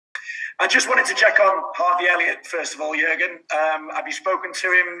I just wanted to check on Harvey Elliott, first of all, Jurgen. Have you spoken to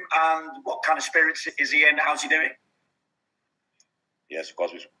him, and what kind of spirits is he in? How's he doing? Yes, of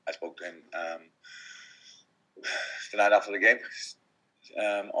course, I spoke to him the night after the game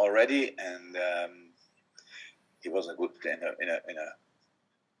already, and he was in a good,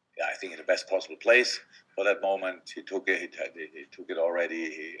 I think in the best possible place for that moment. He took it. He took it already.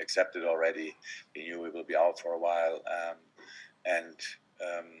 He accepted already. He knew he will be out for a while, and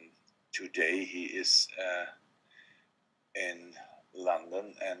today he is in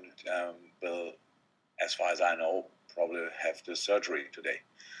London and will, as far as I know, probably have the surgery today.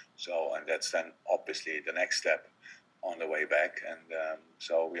 So, and that's then obviously the next step on the way back. And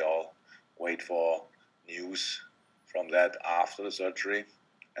so we all wait for news from that after the surgery,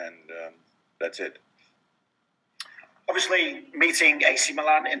 and that's it. Obviously, meeting AC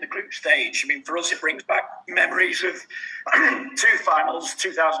Milan in the group stage, I mean, for us, it brings back memories of two finals,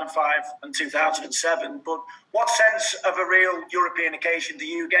 2005 and 2007. But what sense of a real European occasion do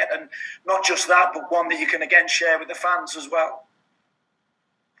you get? And not just that, but one that you can again share with the fans as well.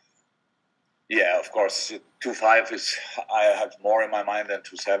 Yeah, of course, 2-5 is, I have more in my mind than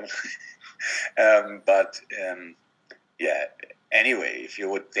 2-7. Yeah, anyway, if you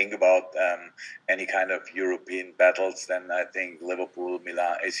would think about any kind of European battles, then I think Liverpool,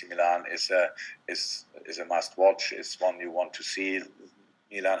 Milan, AC Milan is a must-watch. It's one you want to see.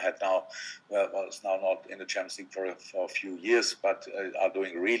 Milan was now not in the Champions League for a few years, but are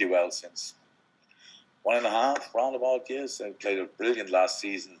doing really well since 1.5 roundabout years. They played a brilliant last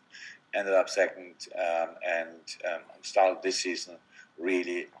season, ended up second, and started this season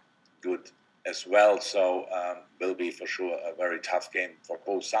really good as well. So will be for sure a very tough game for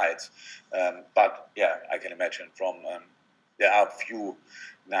both sides. But yeah, I can imagine there are a few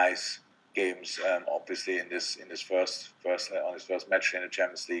nice games obviously in this first match in the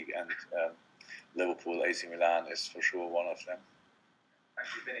Champions League, and Liverpool AC Milan is for sure one of them. Thank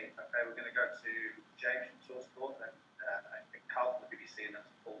you, Vinny. Okay, we're going to go to James from Talksport, and I think Carl from the BBC, and that's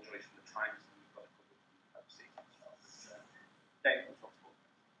Paul Joyce from the Times, and we've got a couple of seasons as well. James from Talksport.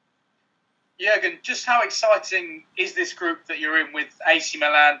 Jurgen, just how exciting is this group that you're in with AC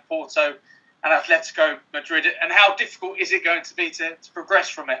Milan, Porto, and Atletico Madrid, and how difficult is it going to be to progress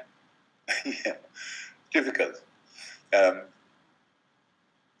from it? Yeah, difficult.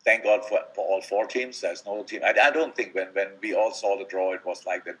 Thank God for all 4 teams. There's no team. I don't think when we all saw the draw, it was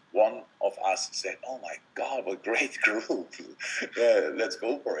like that one of us said, "Oh my God, what a great group! Let's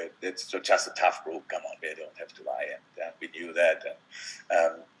go for it." It's just a tough group. Come on, we don't have to lie, and we knew that.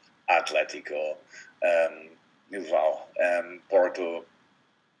 Atletico, Porto,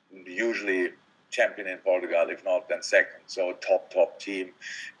 usually champion in Portugal, if not then second. So top team.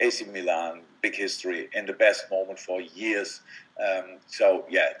 AC Milan, big history, in the best moment for years. So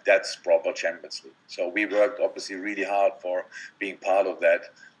yeah, that's proper Champions League. So we worked obviously really hard for being part of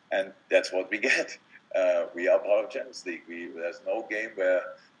that, and that's what we get. We are part of Champions League. There's no game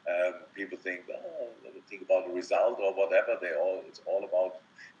where people think, think about the result or whatever. It's all about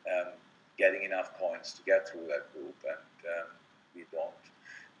getting enough points to get through that group, and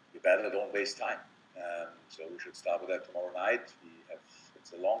we better don't waste time. So we should start with that tomorrow night.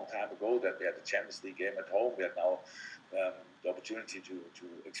 It's a long time ago that we had the Champions League game at home. We had now the opportunity to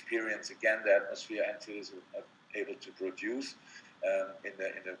experience again the atmosphere Anfield is able to produce in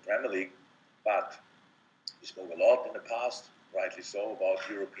the Premier League. But we spoke a lot in the past, rightly so, about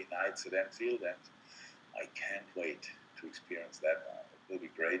European nights at Anfield, and I can't wait to experience that now. It will be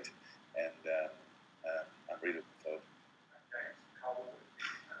great, and I'm really looking forward.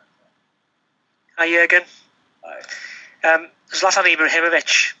 Hi, Jurgen. Hi. Zlatan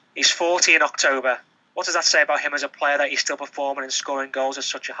Ibrahimovic, he's 40 in October. What does that say about him as a player, that he's still performing and scoring goals at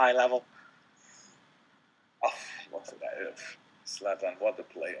such a high level? Oh, Zlatan, what a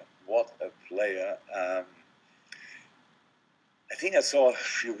player. What a player. I think I saw a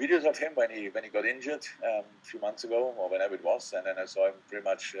few videos of him when he got injured a few months ago, or whenever it was, and then I saw him pretty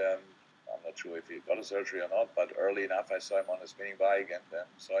much, I'm not sure if he got a surgery or not, but early enough I saw him on a spinning bike, and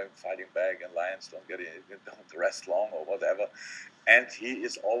saw him fighting back, and Lions don't rest long or whatever. And he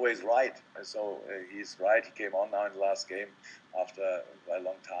is always right. So he's right. He came on now in the last game after a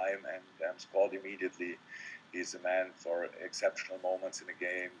long time and scored immediately. He's a man for exceptional moments in the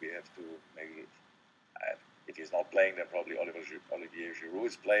game. We have to maybe, if he's not playing, then probably Olivier Giroud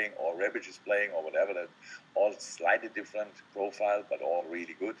is playing, or Rebic is playing, or whatever. That all slightly different profile, but all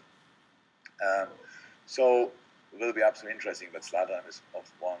really good. So it will be absolutely interesting. But Zlatan is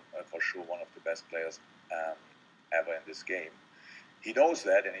for sure one of the best players ever in this game. He knows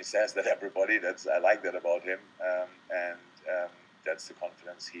that, and he says that everybody. I like that about him. that's the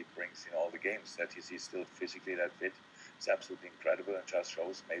confidence he brings in all the games. That he's still physically that fit. It's absolutely incredible, and just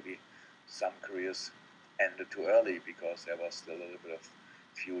shows maybe some careers ended too early because there was still a little bit of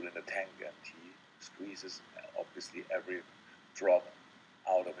fuel in the tank, and he squeezes obviously every drop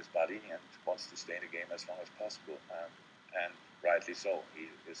out of his body and wants to stay in the game as long as possible, and rightly so. He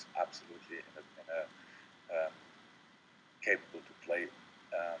is absolutely capable to play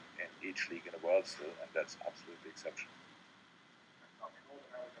in each league in the world still, and that's absolutely exceptional.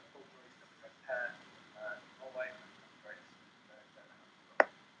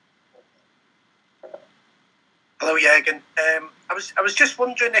 Hello, Jurgen. I was just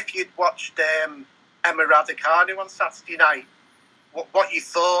wondering if you'd watched Emma Raducanu on Saturday night. What you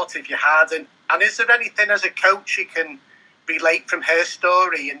thought, if you had, and is there anything as a coach you can relate from her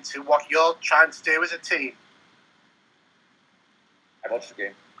story into what you're trying to do as a team? I watched the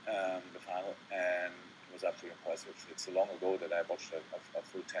game, the final, and it was absolutely impressive. It's long ago that I watched a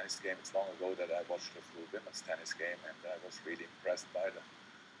full tennis game. It's long ago that I watched a full women's tennis game, and I was really impressed by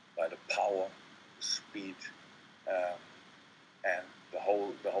the power, the speed, and the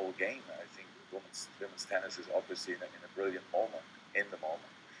whole game. I think women's tennis is obviously in a brilliant moment. In the moment,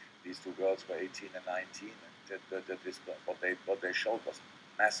 these two girls were 18 and 19, and what they showed was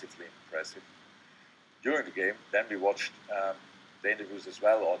massively impressive. During the game, then we watched the interviews as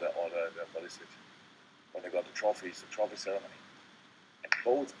well, or the what is it, when they got the trophy ceremony, and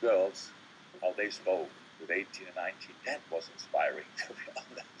both girls, how they spoke with 18 and 19, that was inspiring, to be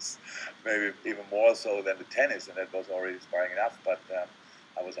honest. Maybe even more so than the tennis, and that was already inspiring enough. But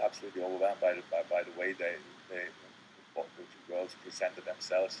I was absolutely overwhelmed by the way the two girls presented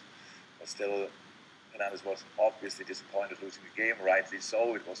themselves. But still, Hernandez was obviously disappointed losing the game, rightly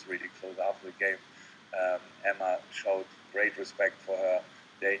so. It was really close after the game. Emma showed great respect for her.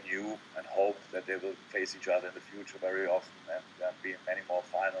 They knew and hoped that they will face each other in the future very often and be in many more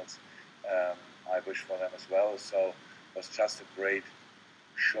finals. I wish for them as well. So it was just a great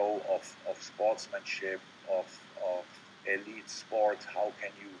show of sportsmanship, of elite sport. How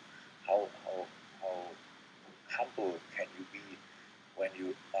humble can you be when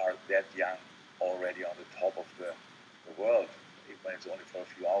you are that young, already on the top of the world, when it's only for a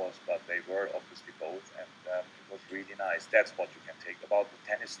few hours, but they were obviously both, and it was really nice. That's what you can take. About the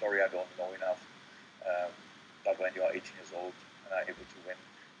tennis story, I don't know enough, but when you are 18 years old and are able to win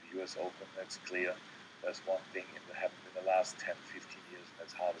the US Open, that's clear. There's one thing that happened in the last 10, 15 years, and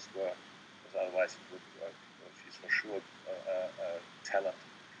that's hardest work, because otherwise it wouldn't work. She's for sure a talent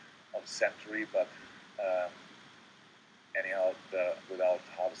of the century, but anyhow, without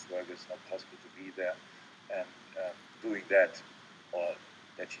hardest work, it's not possible to be there. And doing that, or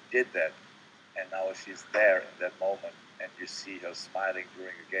that she did that, and now she's there in that moment, and you see her smiling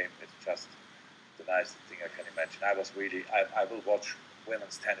during a game. It's just the nicest thing I can imagine. I will watch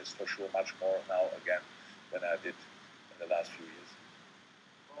women's tennis for sure much more now again than I did in the last few years.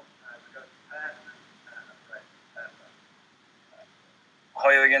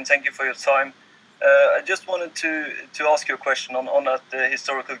 Hi again, thank you for your time. I just wanted to ask you a question on that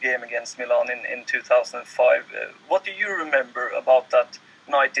historical game against Milan in 2005. What do you remember about that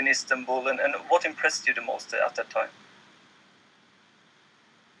night in Istanbul, and what impressed you the most at that time?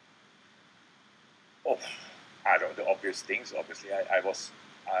 Oh, I don't know, the obvious things. Obviously, I was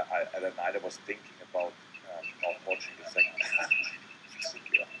at that night I was thinking about not watching the second half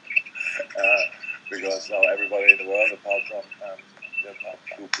because now everybody in the world, apart from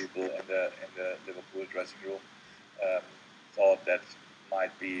a few people in the Liverpool dressing room, thought that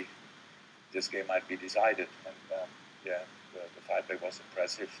this game might be decided, and the fight back was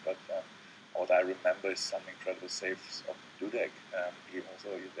impressive. But what I remember is some incredible saves of Dudek. Even so,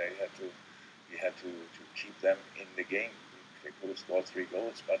 he had to keep them in the game. They could have scored 3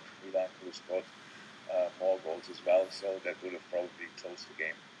 goals, but Milan could have scored more goals as well. So that would have probably closed the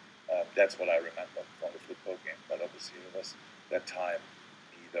game. That's what I remember from the football game. But obviously, it was that time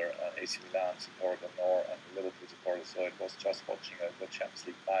neither an AC Milan supporter nor a Liverpool supporter. So it was just watching the Champions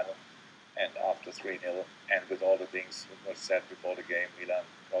League final. And after 3-0, and with all the things that were said before the game, Milan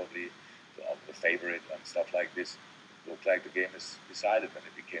probably the favorite and stuff like this, looked like the game is decided, and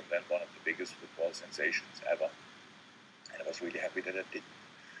it became then one of the biggest football sensations ever. And I was really happy that I didn't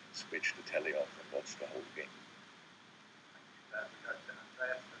switch the telly off and watch the whole game.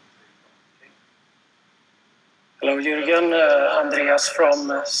 Hello, Jurgen. Andreas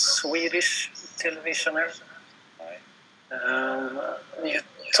from Swedish television here. Hi. You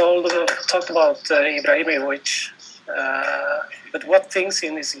talked about Ibrahimovic, but what things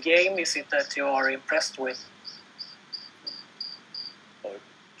in his game is it that you are impressed with?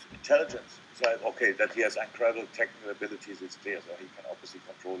 Intelligence. okay, that he has incredible technical abilities, it's clear. So he can obviously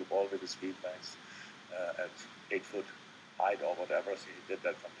control the ball with his feet when it's at 8 foot height or whatever. So he did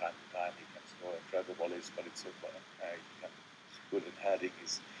that from time to time. He can score incredible volleys, but it's he can good at heading.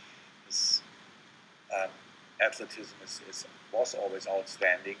 His athleticism was always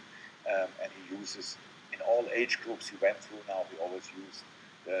outstanding, and he uses in all age groups he went through. Now he always used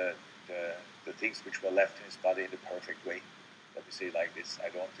the things which were left in his body in the perfect way. Let me say it like this: I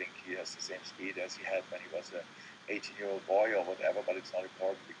don't think he has the same speed as he had when he was an 18-year-old boy or whatever. But it's not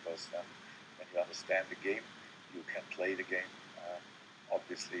important because when you understand the game, you can play the game.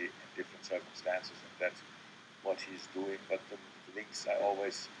 Obviously, in different circumstances, and that's what he's doing. But the links are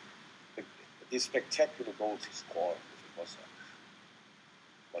always these spectacular goals he scored. If it was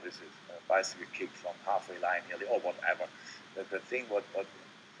what is it, a bicycle kick from halfway line nearly, or whatever. The thing what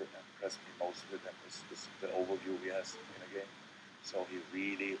impressed me most with him is the overview he has in a game. So he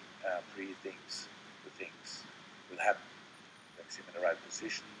really pre-thinks the things will happen. Makes him in the right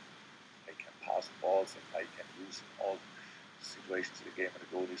position. He can pass balls, and he can use in all situations in the game. And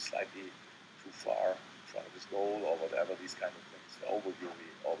the goal is slightly too far in front of his goal, or whatever. These kind of things. The overview he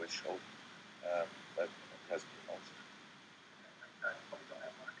always showed. That impressed me most.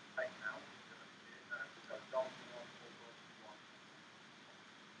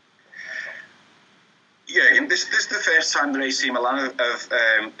 Yeah, and this is the first time that AC Milan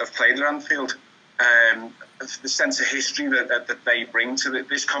have played at Anfield. The sense of history that they bring to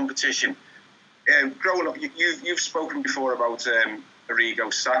this competition. Growing up, you've spoken before about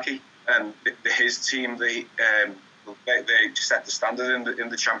Arrigo Sacchi and his team. They set the standard in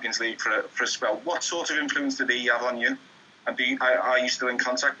the Champions League for a spell. What sort of influence did he have on you? And are you still in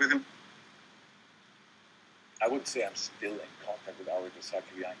contact with him? I would say I'm still in contact with Arrigo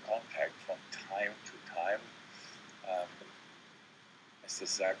Sacchi. We are in contact from time to time. Mr.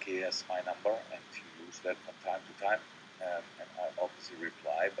 Sacchi has my number, and he uses that from time to time. And I obviously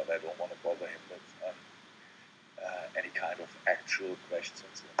reply, but I don't want to bother him with any kind of actual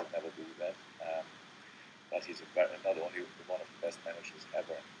questions. I would never do that. But he's not only one of the best managers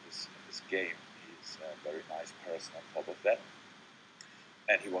ever in this game, he's a very nice person on top of that.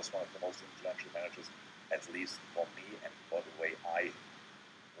 And he was one of the most influential managers, at least for me and for the way I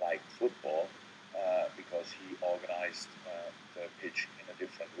like football, because he organized the pitch in a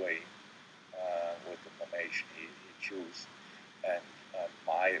different way with the formation he chose. And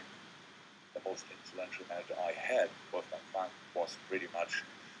the most influential manager I had, Wolfgang Frank, was pretty much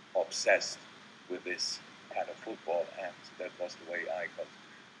obsessed with this kind of football, and that was the way I got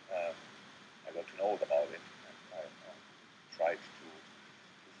to know about it, and I tried to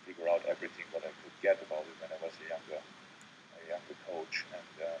figure out everything what I could get about it when I was a younger coach, and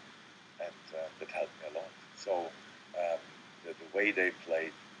that helped me a lot. So the way they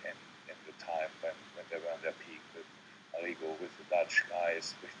played in the time when they were on their peak with Arrigo, with the Dutch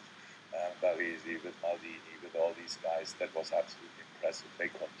guys, with Baresi, with Maldini, with all these guys, that was absolutely impressive. They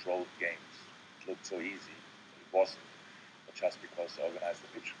controlled games. It looked so easy. It wasn't, but just because they organized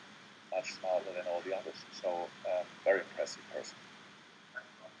the pitch much smarter than all the others. So very impressive person.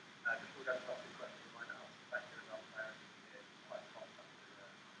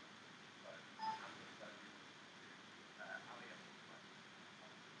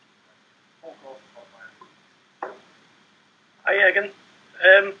 Hi, Jurgen.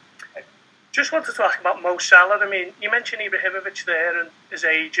 Just wanted to ask about Mo Salah. I mean, you mentioned Ibrahimovic there and his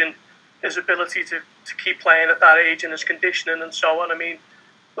age and his ability to keep playing at that age and his conditioning and so on. I mean,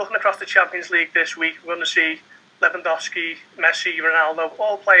 looking across the Champions League this week, we're going to see Lewandowski, Messi, Ronaldo,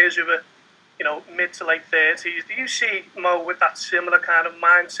 all players who are, mid to late 30s. Do you see Mo with that similar kind of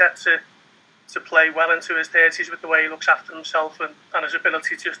mindset to play well into his 30s with the way he looks after himself and his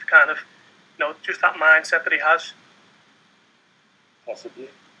ability just to kind of, just that mindset that he has? Possibly.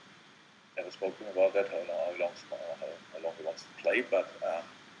 Never spoken about that, how long he wants to play, but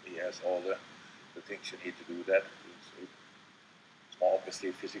he has all the things you need to do that. It's more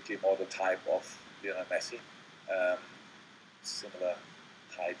obviously physically more the type of Lionel Messi. Similar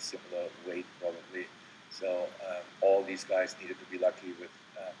height, similar weight probably. So all these guys needed to be lucky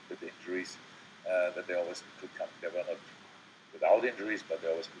with injuries, that they always could come. They were not without injuries, but they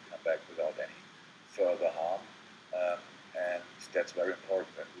always could come back without any further harm. And that's very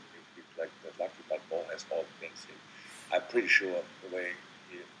important when we play that lucky, but Mo has all things. I'm pretty sure the way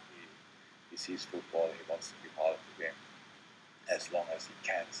he sees football, he wants to be part of the game as long as he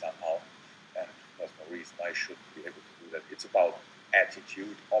can somehow. And there's no reason why he shouldn't be able to do that. It's about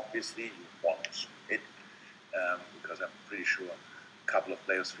attitude. Obviously, you want to submit, because I'm pretty sure a couple of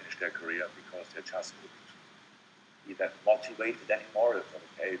players finish their career because they just couldn't be that motivated anymore. It's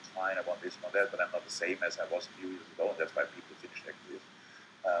okay, it's fine, I want this, I want that, but I'm not the same as I was a few years ago, and that's why people finish their careers.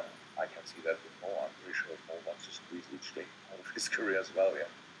 I can see that with Mo. I'm pretty sure Mo wants to squeeze each day out of his career as well, yeah.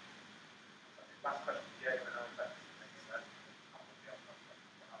 Last question, Jurgen,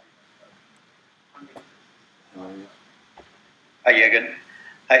 Hi, Jurgen.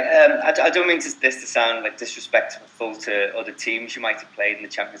 I don't mean this to sound like disrespectful to other teams you might have played in the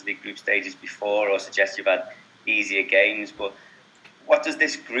Champions League group stages before, or suggest you've had easier games, but what does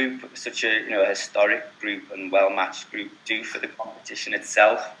this group, such a historic group and well-matched group, do for the competition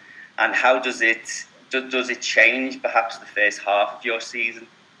itself? And how does it change perhaps the first half of your season,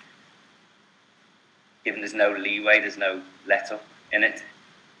 given there's no leeway, there's no let-up in it?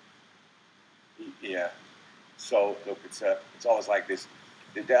 Yeah. So look, it's always like this.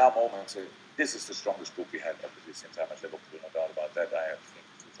 There are moments. This is the strongest group we had, obviously, since I'm at Liverpool. No doubt about that. I think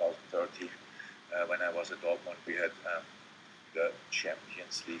 2013, when I was at Dortmund, we had the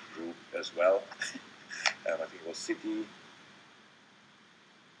Champions League group as well. I think it was City,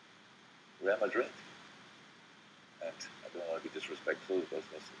 Real Madrid, and I don't want to be disrespectful. It was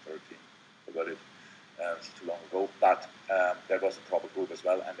 13. Forgot it. It's too long ago, but that was a proper group as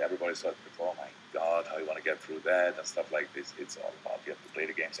well, and everybody thought, oh my God, how you want to get through that and stuff like this. It's all about you have to play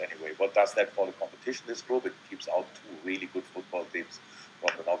the games anyway. What does that for the competition, this group? It keeps out two really good football teams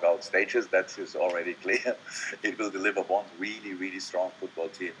from the knockout stages. That is already clear. It will deliver one really, really strong football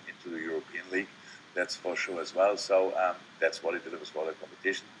team into the European League. That's for sure as well. So that's what it delivers for the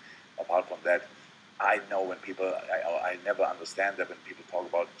competition. Apart from that, I know when people, I never understand that when people talk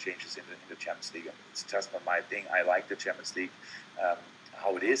about changes in the Champions League. It's just not my thing. I like the Champions League,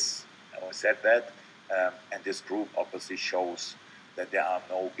 how it is. I always said that. And this group obviously shows that there are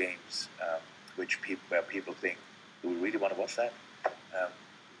no games where people think, do we really want to watch that?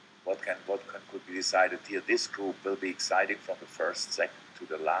 What could be decided here? This group will be exciting from the first second to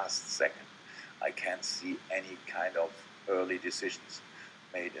the last second. I can't see any kind of early decisions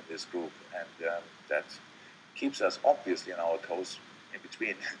made in this group, and that keeps us obviously on our toes in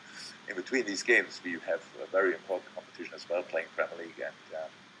between. In between these games, we have a very important competition as well, playing Premier League and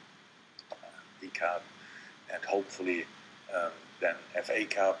League Cup, and hopefully then FA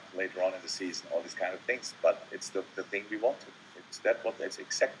Cup later on in the season. All these kind of things, but it's the thing we wanted. It's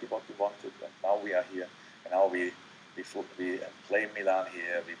exactly what we wanted, and now we are here, and now we play Milan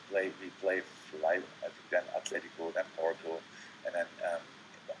here. We play I think then Atletico, then Porto, and then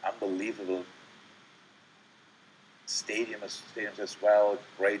unbelievable stadiums as well,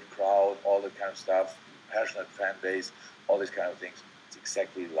 great crowd, all that kind of stuff, passionate fan base, all these kind of things. It's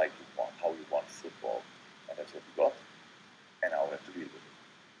exactly like how you want football, and that's what we got, and now we have to deal with it.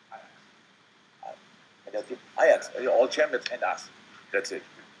 And that's it. Ajax, all champions and us. That's it.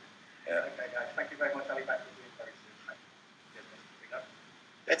 Yeah. Okay, guys. Thank you very much. I'll be back with you very soon.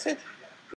 That's it.